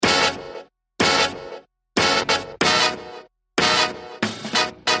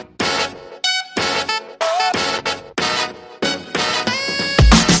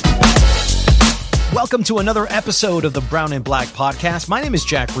Welcome to another episode of the Brown and Black Podcast. My name is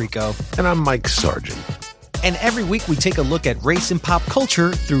Jack Rico. And I'm Mike Sargent. And every week we take a look at race and pop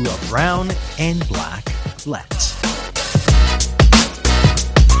culture through a brown and black lens.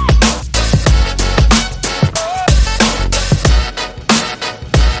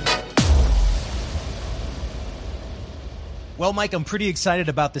 Well, Mike, I'm pretty excited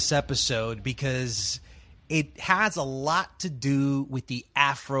about this episode because it has a lot to do with the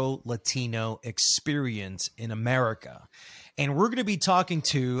Afro-Latino experience in America. And we're going to be talking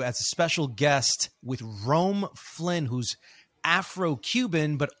to, as a special guest, with Flynn, who's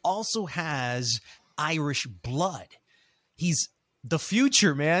Afro-Cuban, but also has Irish blood. He's the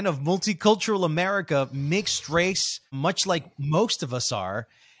future, man, of multicultural America, mixed race, much like most of us are.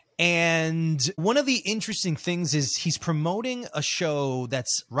 And one of the interesting things is he's promoting a show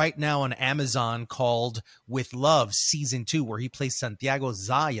that's right now on Amazon called With Love Season 2, where he plays Santiago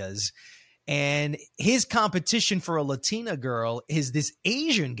Zayas. And his competition for a Latina girl is this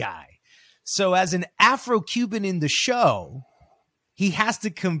Asian guy. So as an Afro-Cuban in the show, he has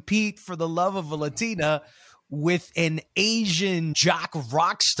to compete for the love of a Latina with an Asian jock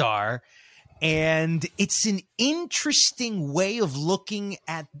rock star. And it's an interesting way of looking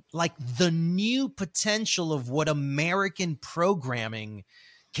at like the new potential of what American programming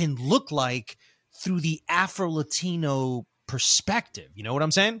can look like through the Afro-Latino perspective. You know what I'm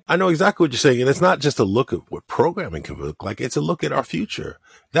saying? I know exactly what you're saying. And it's not just a look at what programming can look like. It's a look at our future.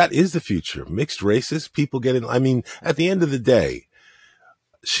 That is the future. Mixed races, people getting, I mean, at the end of the day,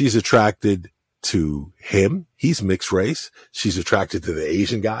 she's attracted to him. He's mixed race. She's attracted to the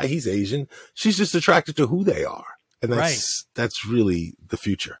Asian guy. He's Asian. She's just attracted to who they are. And that's really the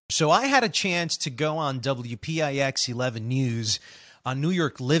future. So I had a chance to go on WPIX 11 News on New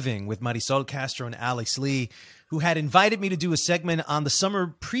York Living with Marisol Castro and Alex Lee, who had invited me to do a segment on the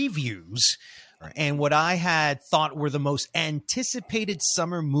summer previews and what I had thought were the most anticipated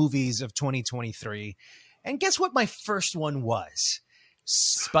summer movies of 2023. And guess what my first one was?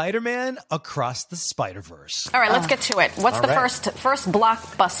 Spider-Man Across the Spider-Verse. All right, let's get to it. What's the first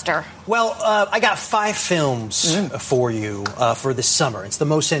blockbuster? Well, I got 5 films for you for this summer. It's the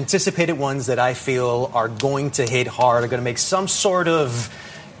most anticipated ones that I feel are going to hit hard, are going to make some sort of,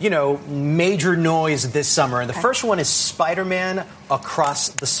 major noise this summer. And the first one is Spider-Man Across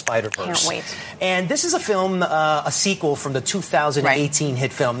the Spider-Verse. Can't wait. And this is a film, a sequel from the 2018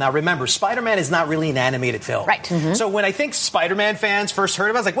 hit film. Now, remember, Spider-Man is not really an animated film. Right. Mm-hmm. So when I think Spider-Man fans first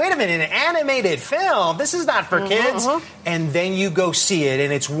heard of it, I was like, wait a minute, an animated film? This is not for kids. And then you go see it,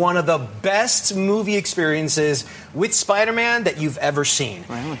 and it's one of the best movie experiences with Spider-Man that you've ever seen.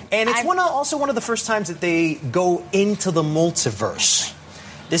 Really? And it's also one of the first times that they go into the multiverse.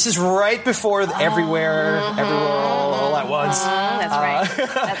 This is right before Everywhere, all at once. That's right.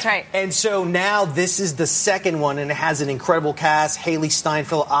 That's right. And so now this is the second one, and it has an incredible cast. Haley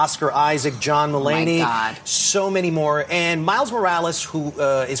Steinfeld, Oscar Isaac, John Mulaney. Oh my God. So many more. And Miles Morales, who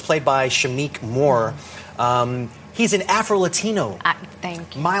is played by Shameik Moore, he's an Afro-Latino.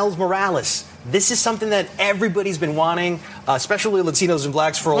 Thank you. Miles Morales. This is something that everybody's been wanting, especially Latinos and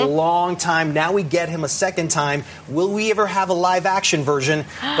blacks, for a long time. Now we get him a second time. Will we ever have a live-action version?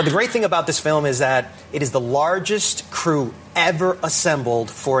 But the great thing about this film is that it is the largest crew ever assembled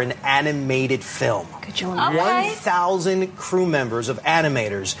for an animated film. Could you imagine? 1,000 crew members of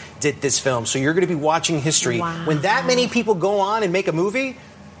animators did this film. So you're going to be watching history. Wow. When that many people go on and make a movie,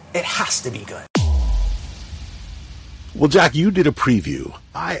 it has to be good. Well, Jack, you did a preview.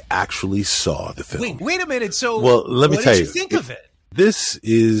 I actually saw the film. Wait a minute. So let me tell you, what did you think of it? This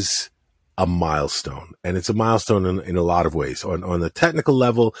is a milestone, and it's a milestone in a lot of ways. On the technical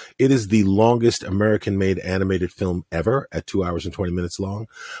level, it is the longest American-made animated film ever at 2 hours and 20 minutes long.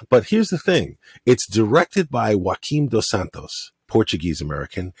 But here's the thing. It's directed by Joaquim dos Santos,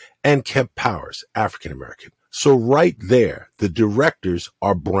 Portuguese-American, and Kemp Powers, African-American. So right there, the directors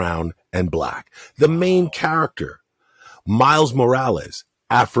are brown and black. The main character, Miles Morales,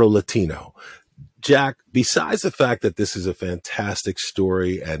 Afro-Latino. Jack, besides the fact that this is a fantastic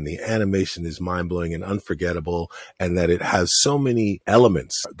story and the animation is mind-blowing and unforgettable, and that it has so many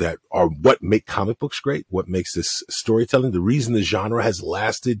elements that are what make comic books great, what makes this storytelling, the reason the genre has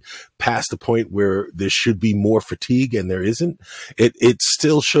lasted past the point where there should be more fatigue and there isn't, it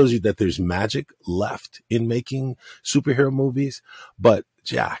still shows you that there's magic left in making superhero movies. But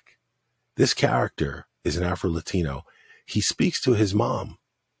Jack, this character is an Afro-Latino. He speaks to his mom,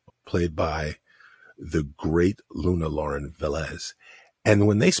 played by the great Luna Lauren Velez. And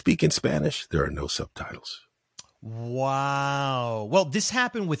when they speak in Spanish, there are no subtitles. Wow. Well, this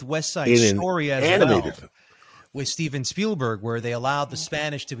happened with West Side In an Story as animated well. film. with Steven Spielberg, where they allowed the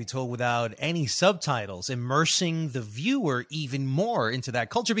Spanish to be told without any subtitles, immersing the viewer even more into that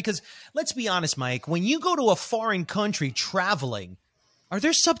culture. Because let's be honest, Mike, when you go to a foreign country traveling, are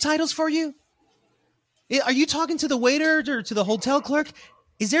there subtitles for you? Are you talking to the waiter or to the hotel clerk?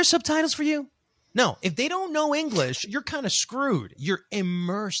 Is there subtitles for you? No. If they don't know English, you're kind of screwed. You're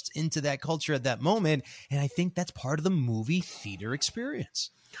immersed into that culture at that moment. And I think that's part of the movie theater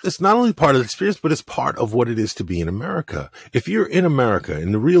experience. It's not only part of the experience, but it's part of what it is to be in America. If you're in America,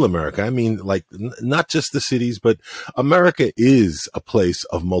 in the real America, I mean, like not just the cities, but America is a place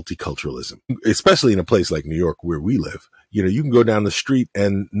of multiculturalism, especially in a place like New York where we live. You know, you can go down the street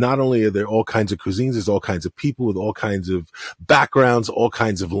and not only are there all kinds of cuisines, there's all kinds of people with all kinds of backgrounds, all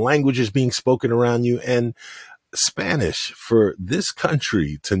kinds of languages being spoken around you. And Spanish, for this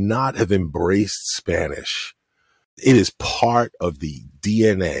country to not have embraced Spanish, it is part of the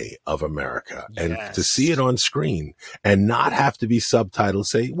DNA of America. Yes. And to see it on screen and not have to be subtitled,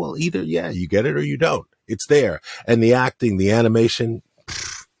 say, well, either, yeah, you get it or you don't. It's there. And the acting, the animation.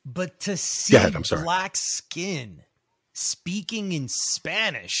 But to see I'm sorry. black skin speaking in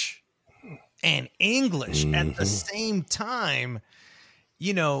Spanish and English at the same time,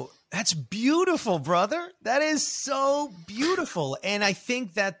 you know, that's beautiful, brother. That is so beautiful. And I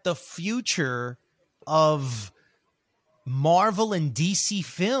think that the future of Marvel and DC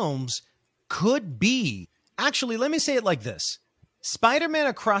films could be, actually, let me say it like this. Spider-Man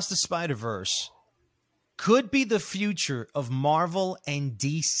Across the Spider-Verse could be the future of Marvel and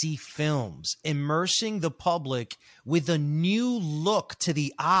DC films, immersing the public with a new look to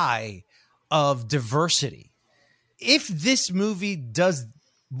the eye of diversity. If this movie does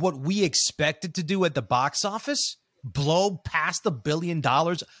what we expect it to do at the box office, blow past $1 billion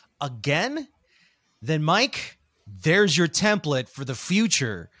again, then Mike, there's your template for the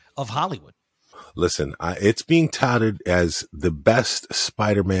future of Hollywood. Listen, it's being touted as the best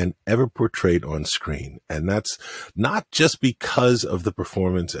Spider-Man ever portrayed on screen. And that's not just because of the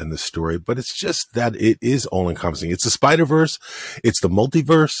performance and the story, but it's just that it is all-encompassing. It's the Spider-Verse, it's the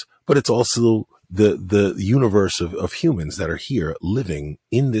multiverse, but it's also the universe of humans that are here living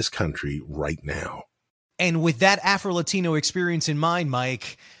in this country right now. And with that Afro-Latino experience in mind,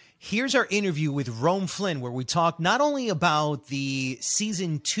 Mike, here's our interview with Rome Flynn, where we talk not only about the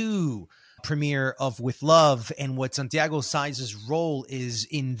season 2 premiere of With Love and what Santiago Saiz's role is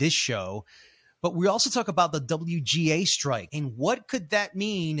in this show, but we also talk about the WGA strike and what could that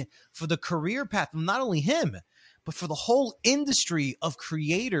mean for the career path of not only him, but for the whole industry of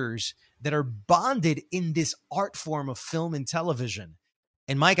creators that are bonded in this art form of film and television.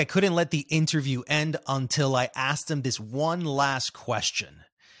 And Mike, I couldn't let the interview end until I asked him this one last question.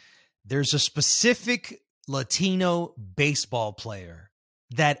 There's a specific Latino baseball player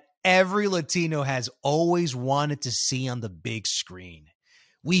that every Latino has always wanted to see on the big screen.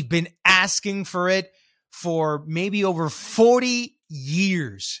 We've been asking for it for maybe over 40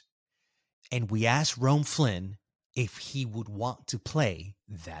 years. And we asked Rome Flynn if he would want to play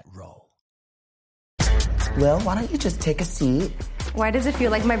that role. Lil, why don't you just take a seat? Why does it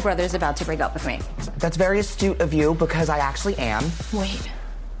feel like my brother's about to break up with me? That's very astute of you because I actually am. Wait,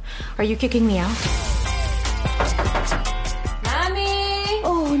 are you kicking me out?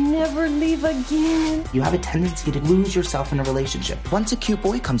 Oh, never leave again. You have a tendency to lose yourself in a relationship. Once a cute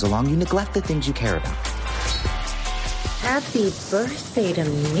boy comes along, you neglect the things you care about. Happy birthday to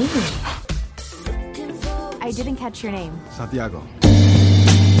me. I didn't catch your name. Santiago.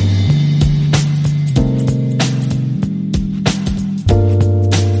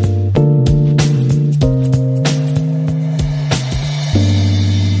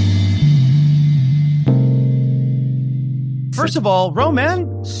 First of all,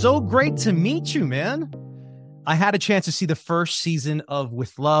 Roman, so great to meet you, man. I had a chance to see the first season of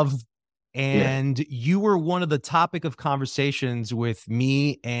With Love, and you were one of the topic of conversations with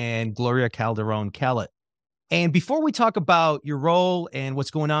me and Gloria Calderon-Kellett. And before we talk about your role and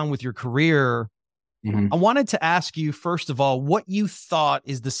what's going on with your career, I wanted to ask you, first of all, what you thought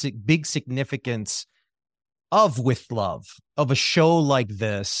is the big significance of With Love, of a show like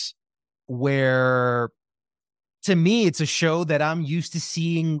this, where to me, it's a show that I'm used to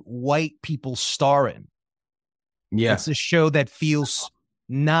seeing white people star in. Yeah. It's a show that feels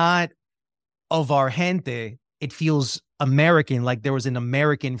not of our gente. It feels American, like there was an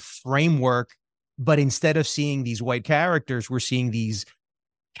American framework, but instead of seeing these white characters, we're seeing these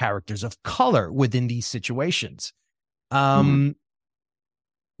characters of color within these situations. What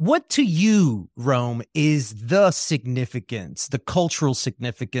to you, Rome, is the significance, the cultural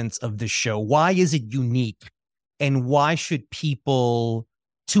significance of the show? Why is it unique? And why should people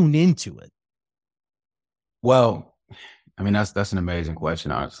tune into it? Well, I mean, that's an amazing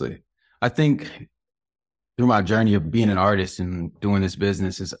question, honestly. I think through my journey of being an artist and doing this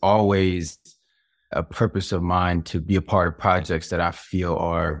business, is always a purpose of mine to be a part of projects that I feel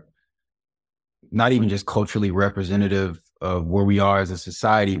are not even just culturally representative of where we are as a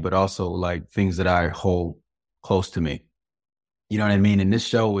society, but also like things that I hold close to me. You know what I mean? And this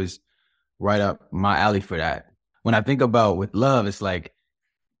show is right up my alley for that. When I think about With Love, it's like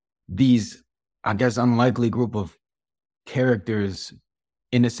these, I guess, unlikely group of characters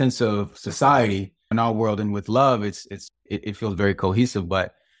in the sense of society in our world. And with Love, it feels very cohesive.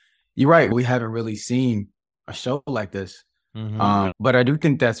 But you're right, we haven't really seen a show like this. Mm-hmm. But I do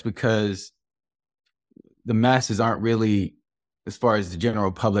think that's because the masses aren't really, as far as the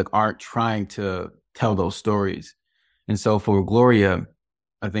general public, aren't trying to tell those stories. And so for Gloria,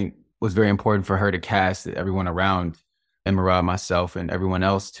 I think was very important for her to cast everyone around Emerald, myself, and everyone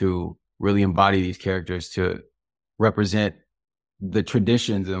else to really embody these characters, to represent the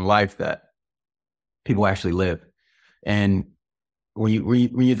traditions in life that people actually live. And when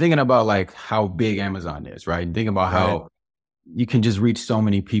you're thinking about like how big Amazon is, right? And think about how you can just reach so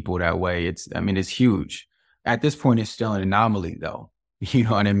many people that way. It's huge. At this point, it's still an anomaly though. You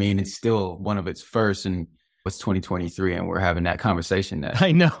know what I mean? It's still one of its first, and it's 2023 and we're having that conversation that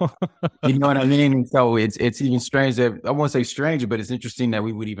I know. you know what I mean? And so it's even strange that, I won't say strange, but it's interesting that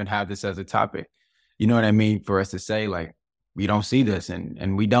we would even have this as a topic. You know what I mean? For us to say like, we don't see this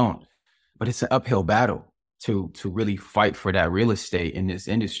and we don't, but it's an uphill battle to really fight for that real estate in this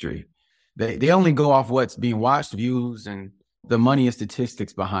industry. They only go off what's being watched, views, and the money and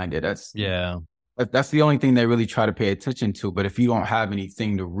statistics behind it. That's the only thing they really try to pay attention to. But if you don't have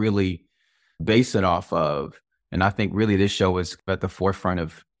anything to really base it off of, and I think really this show is at the forefront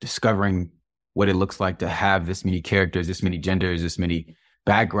of discovering what it looks like to have this many characters, this many genders, this many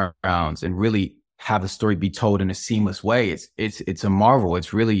backgrounds, and really have the story be told in a seamless way. It's a marvel.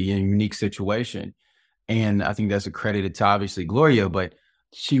 It's really a unique situation. And I think that's accredited to obviously Gloria, but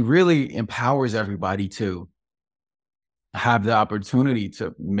she really empowers everybody to have the opportunity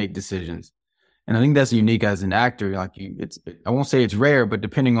to make decisions. And I think that's unique as an actor. Like I won't say it's rare, but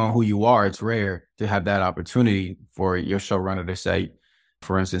depending on who you are, it's rare to have that opportunity for your showrunner to say,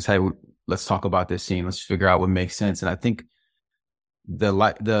 for instance, hey, let's talk about this scene. Let's figure out what makes sense. And I think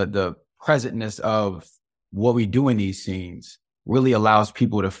the presentness of what we do in these scenes really allows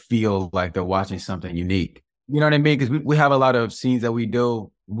people to feel like they're watching something unique. You know what I mean? Because we have a lot of scenes that we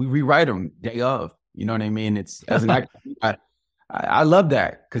do, we rewrite them day of. You know what I mean? It's as an actor, I love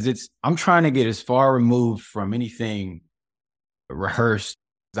that because I'm trying to get as far removed from anything rehearsed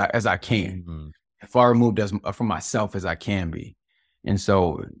as I can, far removed from myself as I can be. And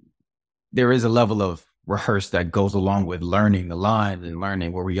so there is a level of rehearse that goes along with learning the lines and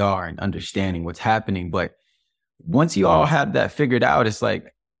learning where we are and understanding what's happening. But once you all have that figured out, it's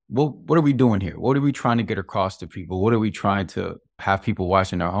like, well, what are we doing here? What are we trying to get across to people? What are we trying to have people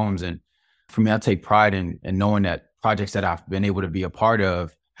watch in their homes? And for me, I take pride in knowing that projects that I've been able to be a part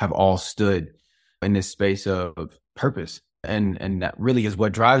of have all stood in this space of purpose. And that really is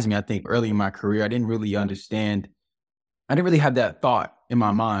what drives me. I think early in my career, I didn't really have that thought in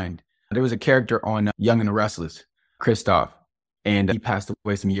my mind. There was a character on Young and the Restless, Christoph, and he passed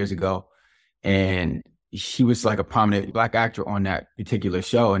away some years ago. And he was like a prominent Black actor on that particular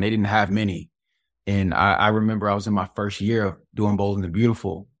show, and they didn't have many. And I remember I was in my first year of doing Bold and the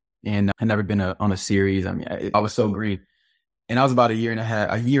Beautiful, and I never been on a series. I mean, I was so green. And I was about a year in,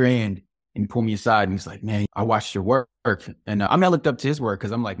 and he pulled me aside and he's like, man, I watched your work. And I looked up to his work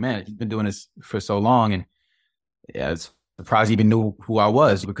because I'm like, man, he's been doing this for so long. And yeah, it's surprised he even knew who I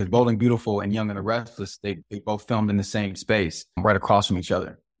was, because Bold and Beautiful and Young and the Restless, they both filmed in the same space right across from each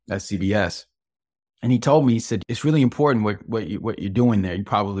other at CBS. And he told me, he said, it's really important what you're doing there. You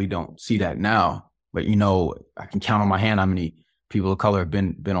probably don't see that now, but you know, I can count on my hand how many people of color have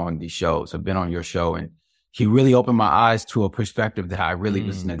been on these shows, have been on your show. And he really opened my eyes to a perspective that I really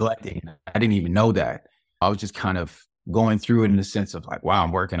was neglecting. I didn't even know that. I was just kind of going through it in the sense of like, wow,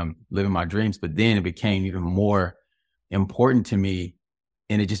 I'm working, I'm living my dreams. But then it became even more important to me.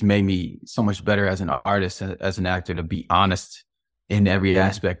 And it just made me so much better as an artist, as an actor, to be honest in every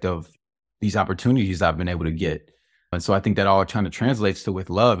aspect of these opportunities I've been able to get. And so I think that all kind of translates to With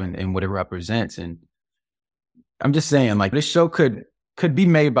Love and what it represents. And I'm just saying, like, this show could be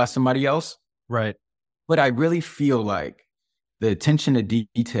made by somebody else. Right. But I really feel like the attention to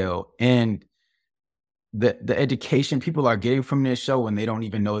detail and the education people are getting from this show when they don't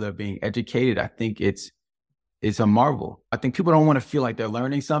even know they're being educated, I think it's a marvel. I think people don't want to feel like they're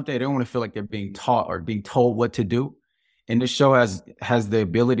learning something. They don't want to feel like they're being taught or being told what to do. And this show has the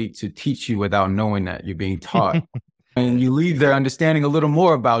ability to teach you without knowing that you're being taught. And you leave there understanding a little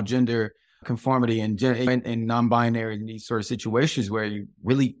more about gender conformity and non-binary and these sort of situations where you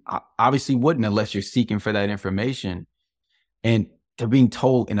really obviously wouldn't unless you're seeking for that information. And they're being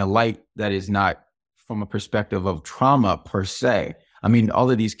told in a light that is not from a perspective of trauma per se. I mean, all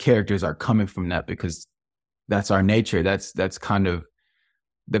of these characters are coming from that because that's our nature. That's kind of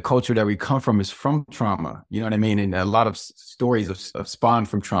the culture that we come from, is from trauma. You know what I mean? And a lot of stories of spawn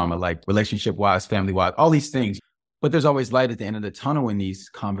from trauma, like relationship-wise, family-wise, all these things. But there's always light at the end of the tunnel in these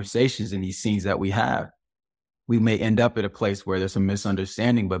conversations and these scenes that we have. We may end up at a place where there's a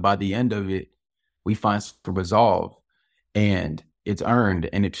misunderstanding, but by the end of it, we find some resolve, and it's earned,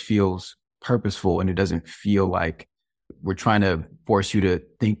 and it feels purposeful, and it doesn't feel like we're trying to force you to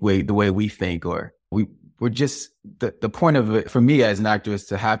think the way we think, or we're just, the point of it for me as an actor is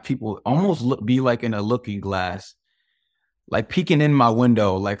to have people almost be like in a looking glass, like peeking in my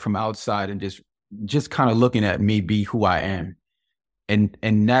window, like from outside, and just kind of looking at me be who I am. And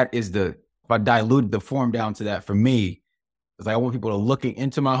that is if I diluted the form down to that, for me, it's like I want people to looking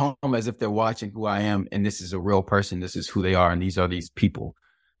into my home as if they're watching who I am, and this is a real person, this is who they are, and these are these people.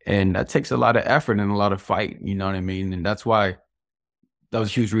 And that takes a lot of effort and a lot of fight, you know what I mean? And that's why that was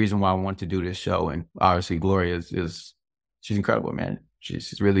a huge reason why I wanted to do this show. And obviously Gloria she's incredible, man.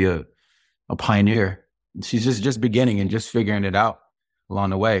 She's really a pioneer. She's just beginning and just figuring it out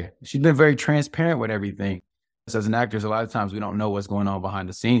along the way. She's been very transparent with everything. As an actress, a lot of times we don't know what's going on behind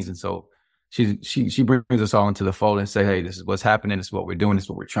the scenes. And so she brings us all into the fold and say, hey, this is what's happening. This is what we're doing. This is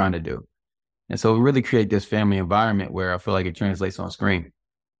what we're trying to do. And so we really create this family environment where I feel like it translates on screen.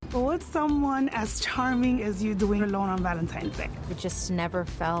 But what's someone as charming as you doing alone on Valentine's Day? It just never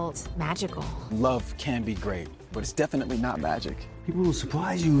felt magical. Love can be great, but it's definitely not magic. People will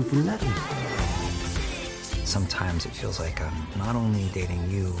surprise you if you let them. Sometimes it feels like I'm not only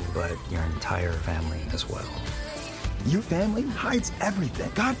dating you, but your entire family as well. Your family hides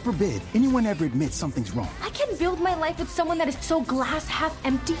everything. God forbid anyone ever admits something's wrong. I can build my life with someone that is so glass half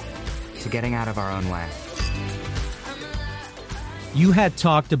empty. To getting out of our own way. You had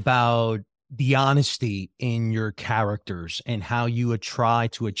talked about the honesty in your characters and how you would try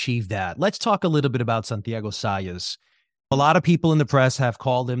to achieve that. Let's talk a little bit about Santiago Sayas. A lot of people in the press have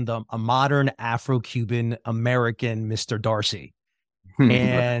called him a modern Afro-Cuban American Mr. Darcy.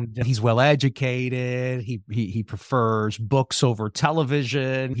 And he's well-educated. He prefers books over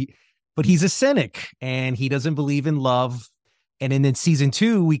television. But he's a cynic, and he doesn't believe in love. And in season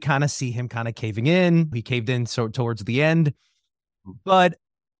 2, we kind of see him kind of caving in. He caved in towards the end. But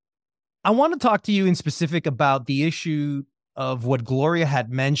I want to talk to you in specific about the issue of what Gloria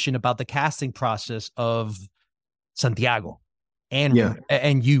had mentioned about the casting process of Santiago and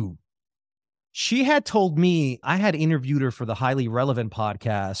you. She had told me, I had interviewed her for the Highly Relevant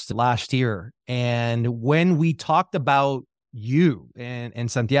podcast last year. And when we talked about you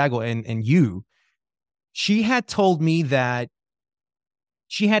and Santiago and you, she had told me that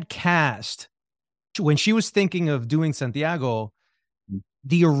she had cast, when she was thinking of doing Santiago,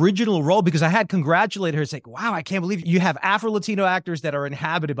 the original role, because I had congratulated her. It's like, wow, I can't believe you have Afro-Latino actors that are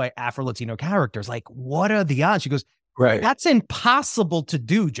inhabited by Afro-Latino characters. Like, what are the odds? She goes, right, that's impossible to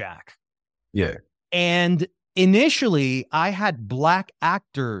do, Jack. Yeah. And initially, I had Black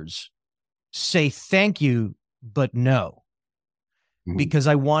actors say thank you, but no, because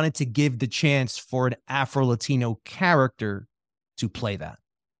I wanted to give the chance for an Afro-Latino character to play that.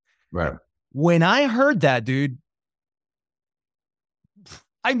 Right. When I heard that, dude,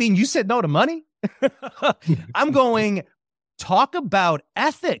 I mean, you said no to money. I'm going, talk about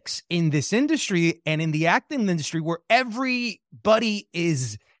ethics in this industry and in the acting industry where everybody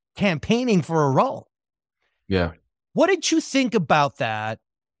is campaigning for a role. Yeah. What did you think about that?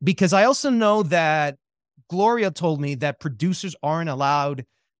 Because I also know that Gloria told me that producers aren't allowed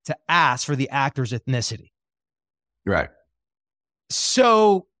to ask for the actor's ethnicity. Right.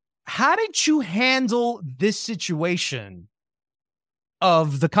 So how did you handle this situation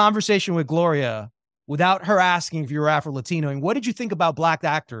of the conversation with Gloria without her asking if you were Afro-Latino? And what did you think about Black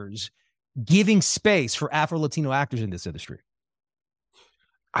actors giving space for Afro-Latino actors in this industry?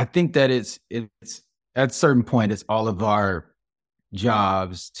 I think that it's at a certain point, it's all of our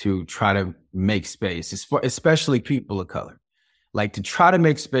jobs to try to make space, especially people of color, like to try to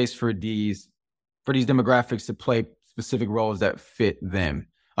make space for these demographics to play specific roles that fit them.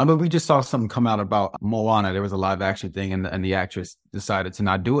 I mean, we just saw something come out about Moana. There was a live action thing, and the actress decided to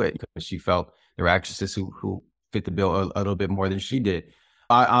not do it because she felt there were actresses who fit the bill a little bit more than she did.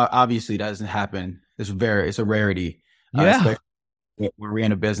 Obviously, that doesn't happen. It's a rarity. Yeah. We're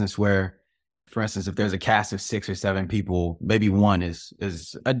in a business where for instance, if there's a cast of 6 or 7 people, maybe one is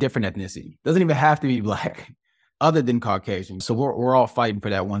a different ethnicity. Doesn't even have to be Black, other than Caucasian. So we're all fighting for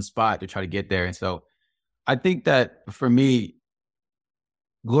that one spot to try to get there. And so I think that for me,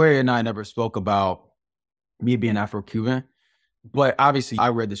 Gloria and I never spoke about me being Afro-Cuban, but obviously I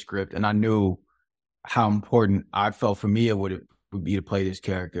read the script and I knew how important I felt for me it would be to play this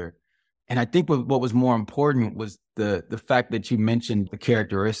character. And I think what was more important was the fact that you mentioned the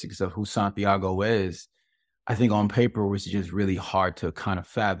characteristics of who Santiago is. I think on paper it was just really hard to kind of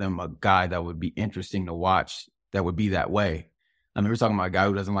fathom a guy that would be interesting to watch that would be that way. I mean, we're talking about a guy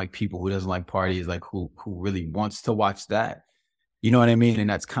who doesn't like people, who doesn't like parties, like who really wants to watch that. You know what I mean? And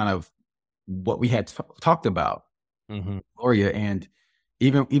that's kind of what we had talked about, Gloria, and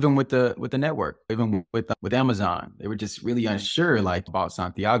even with the network, even with Amazon, they were just really unsure like about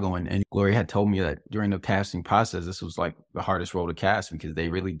Santiago. And Gloria had told me that during the casting process, this was like the hardest role to cast because they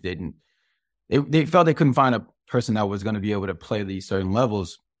really didn't. They felt they couldn't find a person that was going to be able to play these certain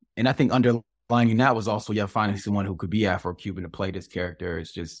levels. And I think underlying that was also finding someone who could be Afro-Cuban to play this character.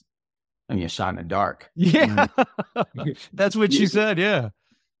 It's just, I mean, a shot in the dark. Yeah, that's what she said. Yeah,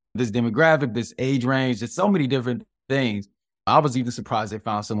 this demographic, this age range, there's so many different things. I was even surprised they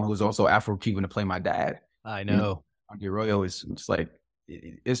found someone who was also Afro-Cuban to play my dad. I know. Auntie Arroyo is just like,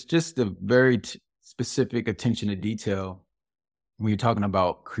 it's just a very specific attention to detail when you're talking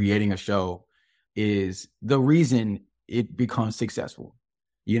about creating a show is the reason it becomes successful.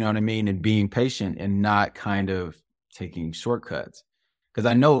 You know what I mean? And being patient and not kind of taking shortcuts. Because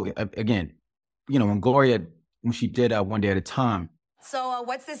I know, again, you know, when she did One Day at a Time. So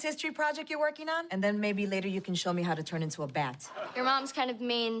what's this history project you're working on? And then maybe later you can show me how to turn into a bat. Your mom's kind of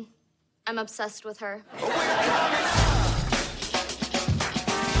mean. I'm obsessed with her.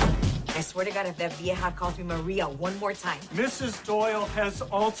 I swear to God, if that vieja calls me Maria one more time. Mrs. Doyle has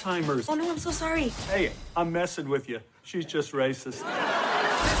Alzheimer's. Oh, no, I'm so sorry. Hey, I'm messing with you. She's just racist.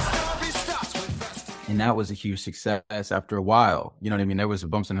 And that was a huge success after a while. You know what I mean? There was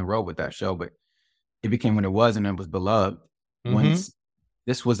bumps in the road with that show, but it became what it was, and it was beloved. Once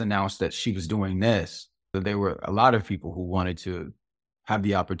this was announced that she was doing this, there were a lot of people who wanted to have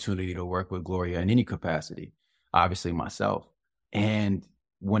the opportunity to work with Gloria in any capacity, obviously myself. And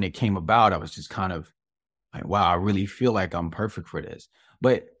when it came about, I was just kind of like, wow, I really feel like I'm perfect for this.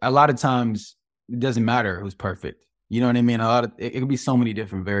 But a lot of times it doesn't matter who's perfect. You know what I mean? It could be so many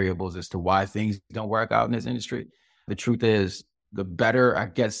different variables as to why things don't work out in this industry. The truth is, the better, I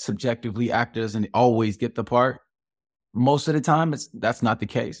guess, subjectively actors and always get the part. Most of the time, that's not the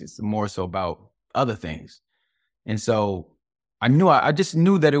case. It's more so about other things. And so I just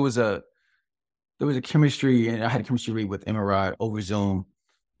knew that there was a chemistry, and I had a chemistry read with Emirad over Zoom.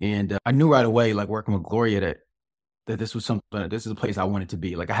 And I knew right away, like working with Gloria, that this was something, this is a place I wanted to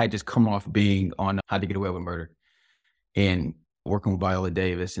be. Like I had just come off being on How to Get Away with Murder and working with Viola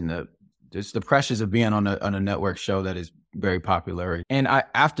Davis and just the pressures of being on a network show that is very popular. And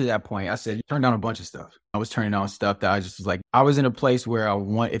after that point, I said, turn down a bunch of stuff. I was turning down stuff that I just was like, I was in a place where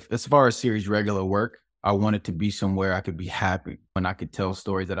as far as series regular work, I wanted to be somewhere I could be happy and I could tell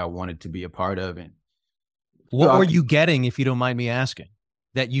stories that I wanted to be a part of. And what were you getting, if you don't mind me asking,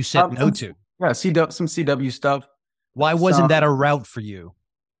 that you said no to? Yeah, some CW stuff. Why wasn't that a route for you?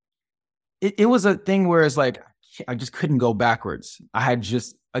 It was a thing where it's like, I just couldn't go backwards. I had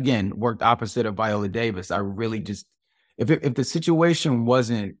just, again, worked opposite of Viola Davis. I really just, if the situation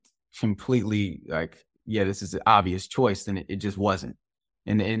wasn't completely like, yeah, this is an obvious choice, then it just wasn't.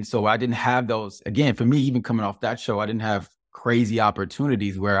 And so I didn't have those, again, for me, even coming off that show, I didn't have crazy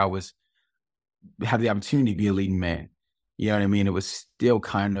opportunities where I have the opportunity to be a leading man. You know what I mean? It was still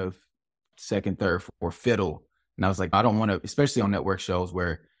kind of second, third, fourth fiddle. And I was like, I don't want to, especially on network shows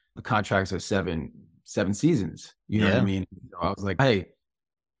where the contracts are seven seasons. You know what I mean? I was like, hey,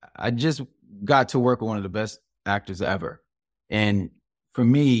 I just got to work with one of the best actors ever. And for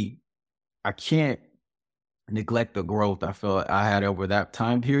me, I can't neglect the growth I felt I had over that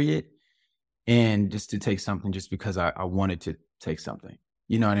time period. And just to take something just because I wanted to take something.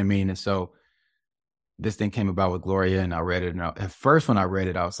 You know what I mean? And so this thing came about with Gloria and I read it. And at first when I read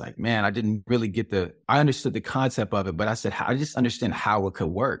it, I was like, man, I didn't really I understood the concept of it, but I said, I just understand how it could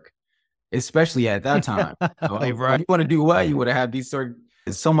work, especially at that time. Like, right. You want to do what? You would have had these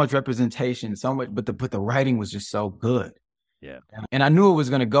so much representation, so much, but the writing was just so good. Yeah. And I knew it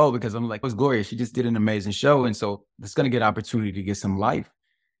was going to go because I'm like, it was Gloria. She just did an amazing show. And so it's going to get opportunity to get some life.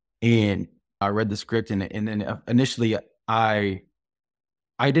 And I read the script and then initially I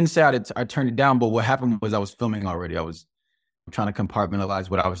didn't say I turned it down, but what happened was I was filming already. I was trying to compartmentalize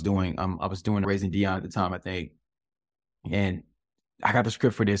what I was doing. I was doing Raising Dion at the time, I think. And I got the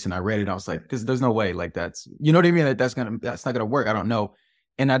script for this and I read it. And I was like, there's no way, like that's, you know what I mean? That's not going to work. I don't know.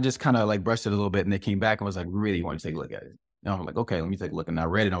 And I just kind of like brushed it a little bit, and they came back and was like, really want to take a look at it? And I'm like, okay, let me take a look. And I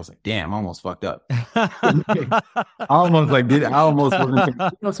read it and I was like, damn, I almost fucked up. I almost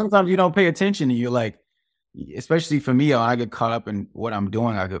wasn't, sometimes you don't pay attention and you're like, especially for me, I get caught up in what I'm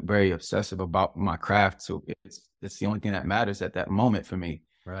doing. I get very obsessive about my craft. So it's the only thing that matters at that moment for me.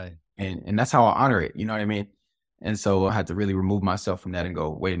 Right. And that's how I honor it. You know what I mean? And so I had to really remove myself from that and go,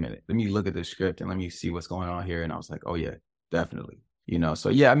 wait a minute, let me look at the script and let me see what's going on here. And I was like, oh yeah, definitely. You know, so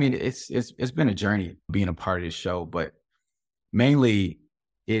yeah, I mean, it's been a journey being a part of this show, but mainly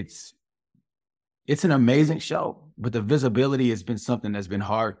it's an amazing show, but the visibility has been something that's been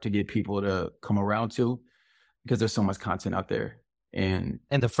hard to get people to come around to because there's so much content out there. And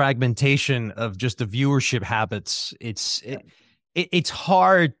the fragmentation of just the viewership habits, it's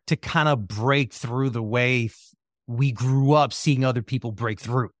hard to kind of break through the way we grew up seeing other people break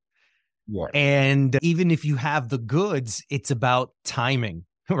through. Yeah. And even if you have the goods, it's about timing,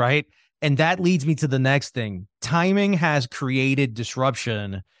 right? And that leads me to the next thing. Timing has created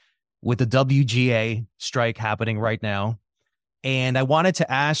disruption with the WGA strike happening right now. And I wanted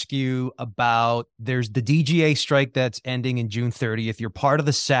to ask you about, there's the DGA strike that's ending in June 30th. You're part of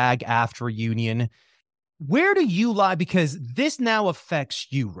the SAG AFTRA union. Where do you lie? Because this now affects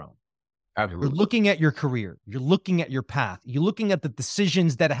you, Rome. Absolutely. You're looking at your career. You're looking at your path. You're looking at the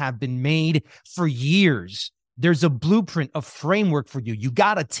decisions that have been made for years. There's a blueprint, a framework for you. You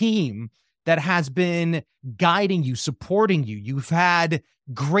got a team that has been guiding you, supporting you. You've had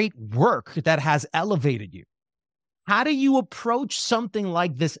great work that has elevated you. How do you approach something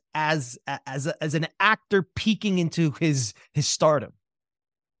like this as an actor peeking into his stardom?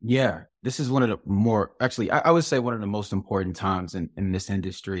 Yeah, this is one of the more, actually, I would say one of the most important times in this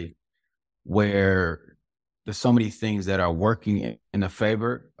industry, where there's so many things that are working in the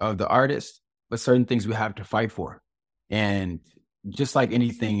favor of the artist, but certain things we have to fight for. And just like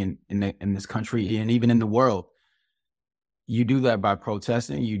anything in this country and even in the world, you do that by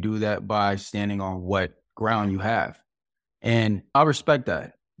protesting. You do that by standing on what ground you have. And I respect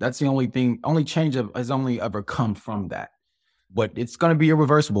that. That's the only change has only ever come from that. But it's going to be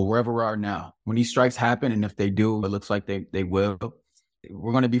irreversible wherever we are now. When these strikes happen, and if they do, it looks like they will,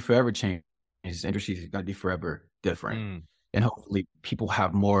 we're going to be forever changed. This industry is going to be forever different. And hopefully people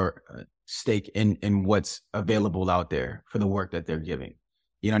have more stake in what's available out there for the work that they're giving.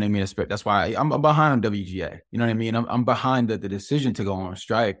 You know what I mean? That's why I'm behind on WGA. You know what I mean? I'm behind the decision to go on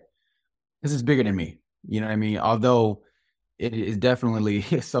strike. This is bigger than me. You know what I mean? Although it is definitely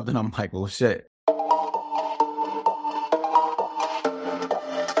something I'm like, well, shit.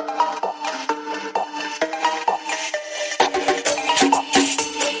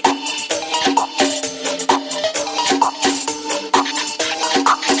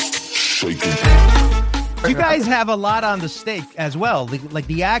 You guys have a lot on the stake as well. Like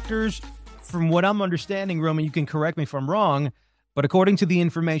the actors, from what I'm understanding, Roman, you can correct me if I'm wrong, but according to the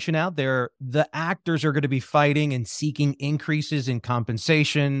information out there, the actors are going to be fighting and seeking increases in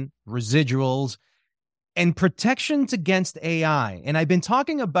compensation, residuals, and protections against AI. And I've been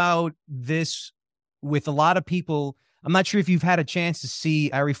talking about this with a lot of people. I'm not sure if you've had a chance to see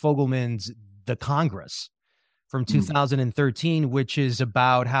Ari Fogelman's The Congress from 2013, which is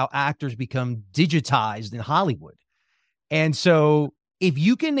about how actors become digitized in Hollywood. And so if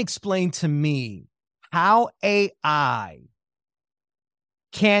you can explain to me how AI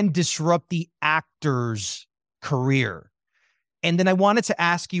can disrupt the actor's career. And then I wanted to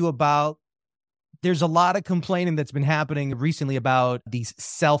ask you about, there's a lot of complaining that's been happening recently about these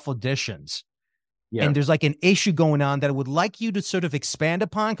self-auditions. Yeah. And there's like an issue going on that I would like you to sort of expand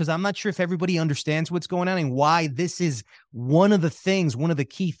upon, because I'm not sure if everybody understands what's going on and why this is one of the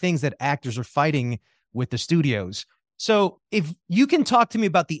key things that actors are fighting with the studios. So if you can talk to me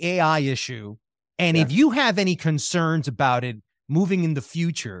about the AI issue, and if you have any concerns about it moving in the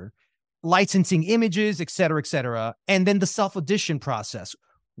future, licensing images, et cetera, and then the self-audition process,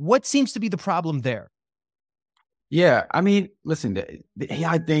 what seems to be the problem there? Yeah, I mean, listen, the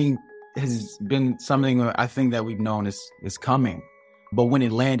AI thing has been something I think that we've known is coming, but when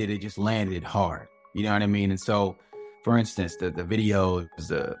it just landed hard. You know what I mean? And so, for instance, the videos,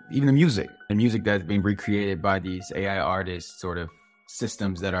 even the music that's being recreated by these AI artists, sort of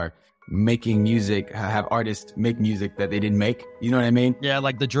systems that are making music, have artists make music that they didn't make. You know what I mean? Yeah,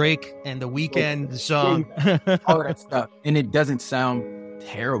 like the Drake and the Weeknd song, all that stuff, and it doesn't sound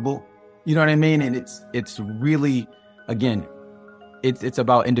terrible. You know what I mean? And it's really, again, it's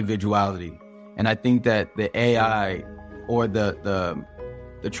about individuality. And I think that the AI or the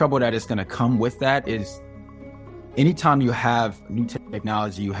trouble that is going to come with that is anytime you have new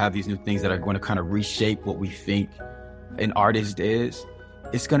technology, you have these new things that are going to kind of reshape what we think an artist is,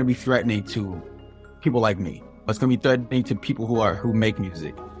 it's going to be threatening to people like me. It's going to be threatening to people who make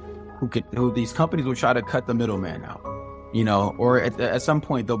music, who these companies will try to cut the middleman out, or at some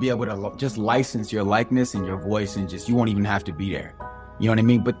point they'll be able to just license your likeness and your voice and just, you won't even have to be there. You know what I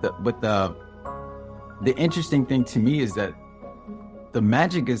mean? But the interesting thing to me is that the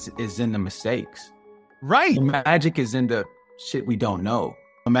magic is in the mistakes. Right. The magic is in the shit we don't know.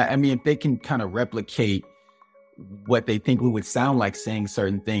 I mean, if they can kind of replicate what they think we would sound like saying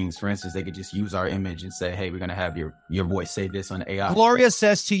certain things, for instance, they could just use our image and say, hey, we're going to have your voice say this on AI. Gloria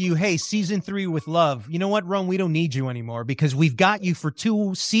says to you, hey, season 3 with love. You know what, Ron? We don't need you anymore because we've got you for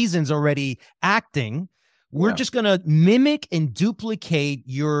 2 seasons already acting. We're just going to mimic and duplicate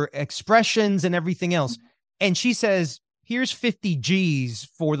your expressions and everything else. And she says, here's 50 G's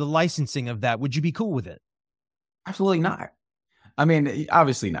for the licensing of that. Would you be cool with it? Absolutely not. I mean,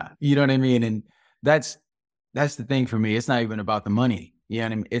 obviously not. You know what I mean? And that's the thing for me. It's not even about the money. You know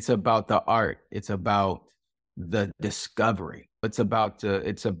what I mean? It's about the art. It's about the discovery.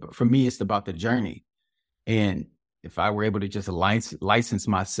 For me, it's about the journey. And if I were able to just license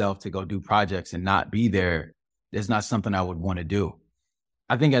myself to go do projects and not be there, it's not something I would want to do.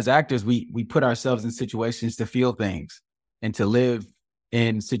 I think as actors, we put ourselves in situations to feel things and to live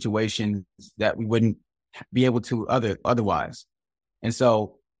in situations that we wouldn't be able to otherwise. And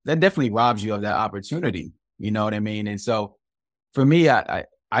so that definitely robs you of that opportunity. You know what I mean? And so for me, I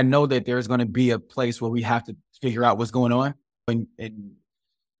know that there's going to be a place where we have to figure out what's going on and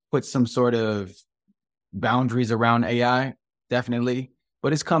put some sort of boundaries around AI, definitely.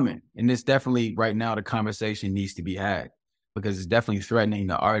 But it's coming. And it's definitely right now the conversation needs to be had because it's definitely threatening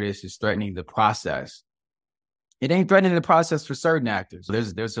the artist. It's threatening the process. It ain't threatening the process for certain actors.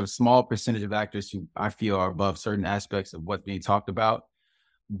 There's a small percentage of actors who I feel are above certain aspects of what's being talked about.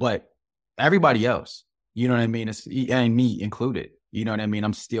 But everybody else, you know what I mean? And me included, you know what I mean?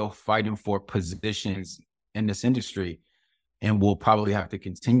 I'm still fighting for positions in this industry and we'll probably have to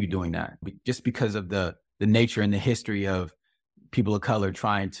continue doing that just because of the nature and the history of people of color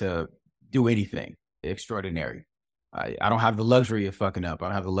trying to do anything extraordinary. I don't have the luxury of fucking up. I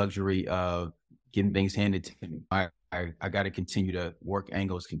don't have the luxury of getting things handed to me. I got to continue to work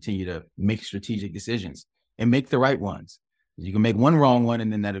angles, continue to make strategic decisions and make the right ones. You can make one wrong one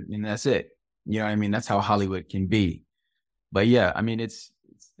and then that's it. You know what I mean? That's how Hollywood can be. But yeah, I mean, it's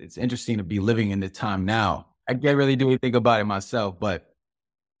interesting to be living in the time now. I can't really do anything about it myself,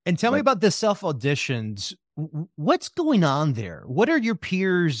 And tell me about the self auditions. What's going on there? What are your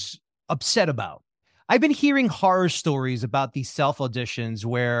peers upset about? I've been hearing horror stories about these self auditions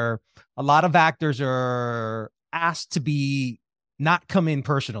where a lot of actors are asked to not come in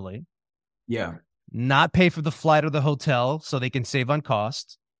personally. Yeah. Not pay for the flight or the hotel so they can save on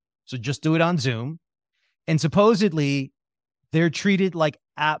cost. So just do it on Zoom. And supposedly they're treated like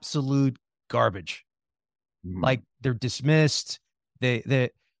absolute garbage. Like they're dismissed.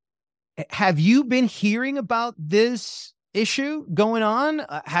 Have you been hearing about this issue going on?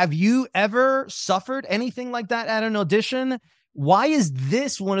 Have you ever suffered anything like that at an audition? Why is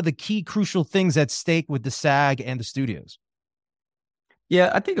this one of the key crucial things at stake with the SAG and the studios?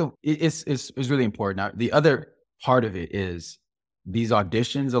 Yeah, I think it's really important. Now, the other part of it is these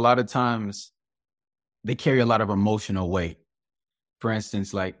auditions, a lot of times they carry a lot of emotional weight. For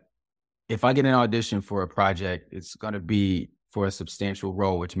instance, like if I get an audition for a project, it's going to be for a substantial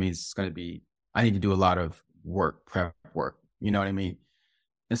role, which means I need to do a lot of work, prep work. You know what I mean?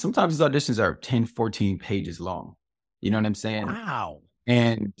 And sometimes these auditions are 10, 14 pages long. You know what I'm saying? Wow.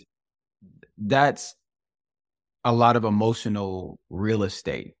 And that's a lot of emotional real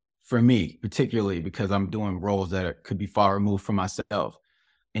estate for me, particularly because I'm doing roles that could be far removed from myself.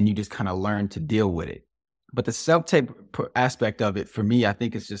 And you just kind of learn to deal with it. But the self-tape aspect of it, for me, I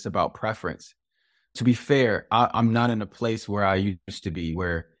think it's just about preference. To be fair, I'm not in a place where I used to be,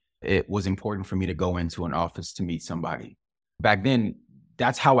 where it was important for me to go into an office to meet somebody. Back then,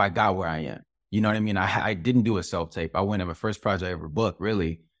 that's how I got where I am. You know what I mean? I didn't do a self-tape. I went to my first project I ever booked,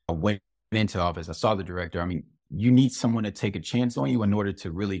 really. I went into the office. I saw the director. I mean, you need someone to take a chance on you in order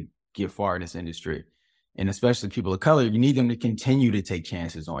to really get far in this industry. And especially people of color, you need them to continue to take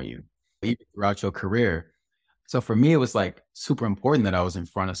chances on you, even throughout your career. So for me, it was like super important that I was in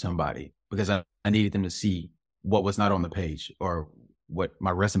front of somebody because I needed them to see what was not on the page or what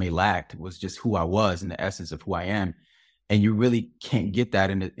my resume lacked was just who I was and the essence of who I am. And you really can't get that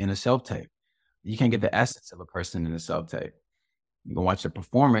in a self-tape. You can't get the essence of a person in a self-tape. You can watch the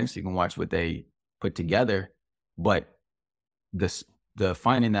performance, you can watch what they put together, but the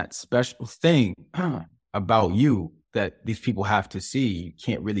finding that special thing about you that these people have to see. You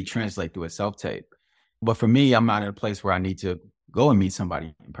can't really translate through a self-tape. But for me, I'm not in a place where I need to go and meet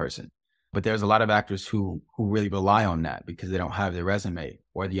somebody in person. But there's a lot of actors who really rely on that because they don't have the resume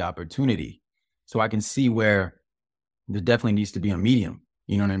or the opportunity. So I can see where there definitely needs to be a medium.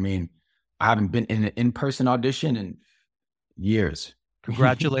 You know what I mean? I haven't been in an in-person audition in years.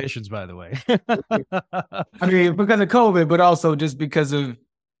 Congratulations, by the way. I mean, because of COVID, but also just because of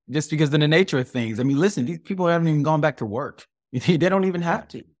the nature of things. I mean, listen, these people haven't even gone back to work. They don't even have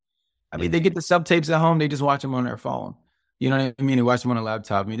to. I mean, they get the sub-tapes at home. They just watch them on their phone. You know what I mean? They watch them on a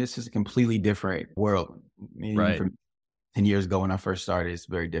laptop. I mean, this is a completely different world. I mean, right. From 10 years ago when I first started, it's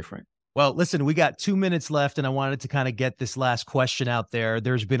very different. Well, listen, we got 2 minutes left, and I wanted to kind of get this last question out there.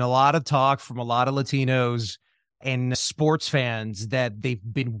 There's been a lot of talk from a lot of Latinos and sports fans that they've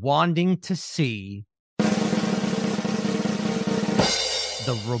been wanting to see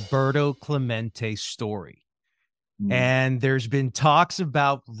the Roberto Clemente story. And there's been talks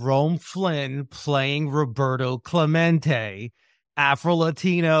about Rome Flynn playing Roberto Clemente,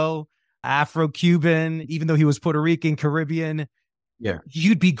 Afro-Latino, Afro-Cuban, even though he was Puerto Rican, Caribbean. Yeah.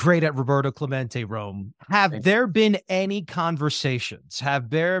 You'd be great at Roberto Clemente, Rome. Have there been any conversations? Have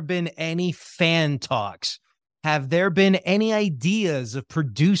there been any fan talks? Have there been any ideas of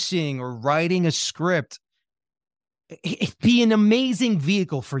producing or writing a script? It'd be an amazing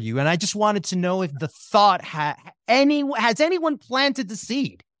vehicle for you. And I just wanted to know if the thought has anyone planted the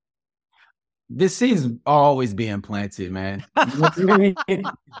seed? This seed's always being planted, man. I'm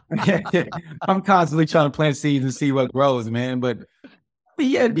constantly trying to plant seeds and see what grows, man. But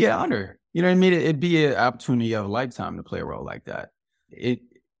yeah, it'd be an honor. You know what I mean? It'd be an opportunity of a lifetime to play a role like that.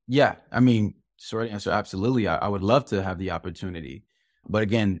 I mean, short answer, absolutely. I would love to have the opportunity. But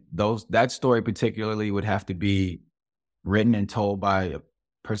again, that story particularly would have to be written and told by a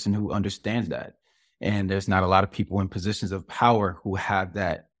person who understands that. And there's not a lot of people in positions of power who have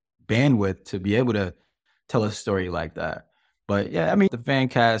that bandwidth to be able to tell a story like that. But yeah, I mean, the fan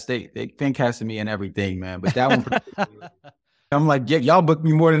cast, they fan casted me and everything, man. But that one, I'm like, yeah, y'all booked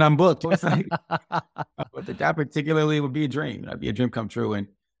me more than I'm booked. It's like, but that particularly would be a dream. That'd be a dream come true. And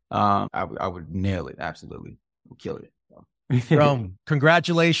I would nail it. Absolutely. We'll kill it. Rome,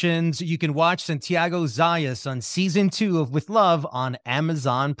 congratulations. You can watch Santiago Zayas on season 2 of With Love on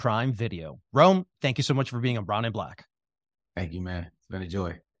Amazon Prime Video. Rome, thank you so much for being on Brown and Black. Thank you, man. It's been a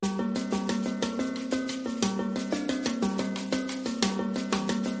joy.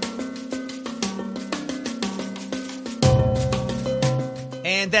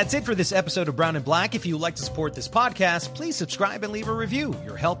 And that's it for this episode of Brown and Black. If you would like to support this podcast, please subscribe and leave a review.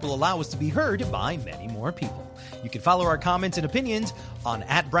 Your help will allow us to be heard by many more people. You can follow our comments and opinions on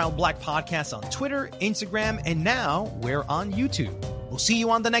 @BrownBlackPodcast on Twitter, Instagram, and now we're on YouTube. We'll see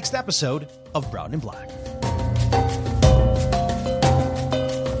you on the next episode of Brown and Black.